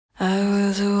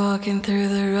Walking through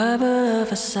the rubble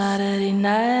of a Saturday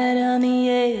night on the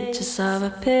edges of a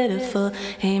pitiful,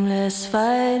 aimless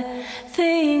fight,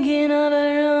 thinking of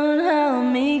our own, how I'll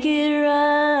make it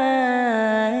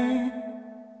right.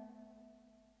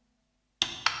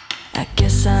 I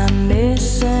guess I'm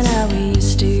missing how we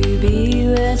used to be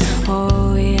when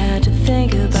all we had to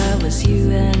think about was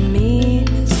you and me.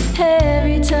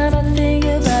 Every time I think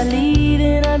about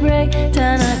leaving, I break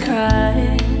down, I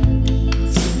cry.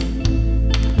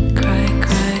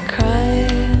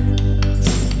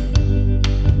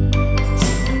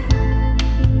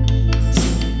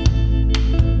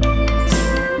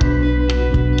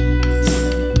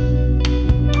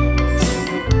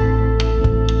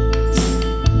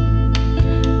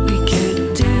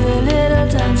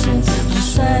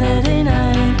 Saturday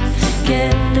night,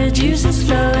 get the juices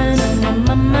flowing on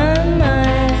my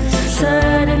mind.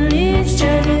 Suddenly it's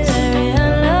January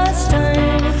and last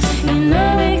time, you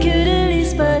know we could at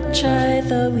least but try.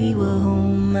 Thought we were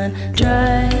home and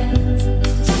dry,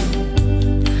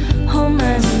 home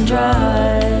and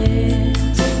dry,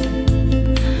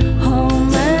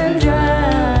 home and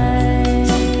dry,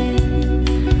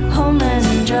 home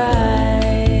and dry.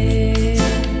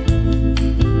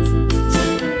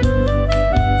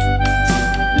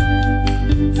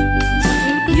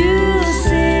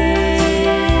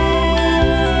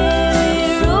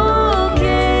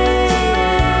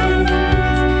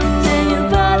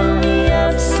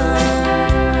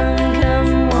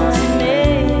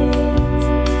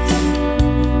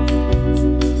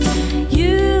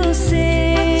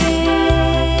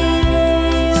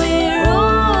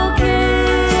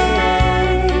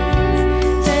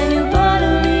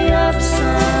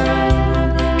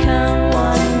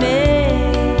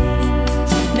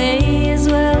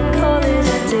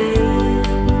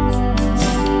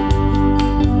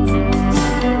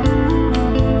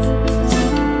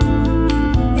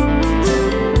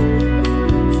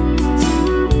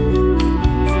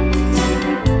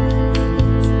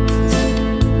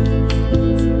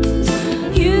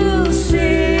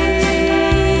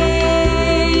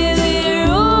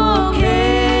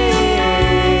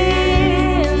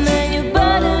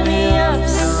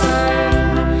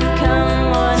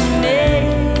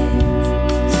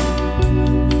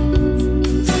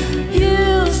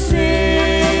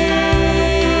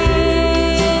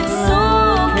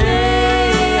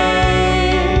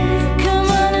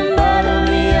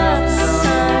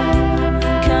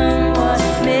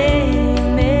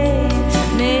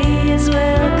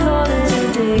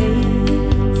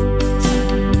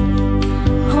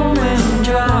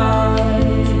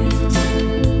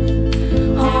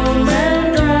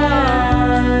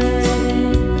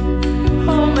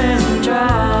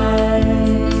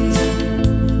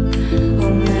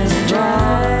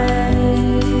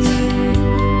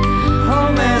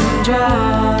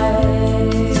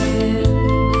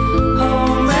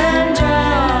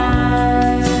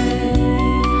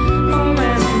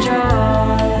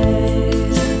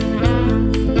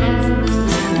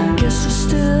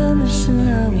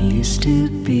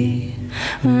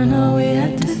 When all we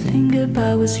had to think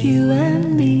about was you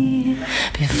and me.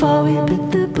 Before we bit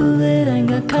the bullet and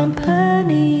got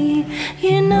company,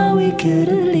 you know we could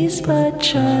at least but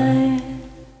try.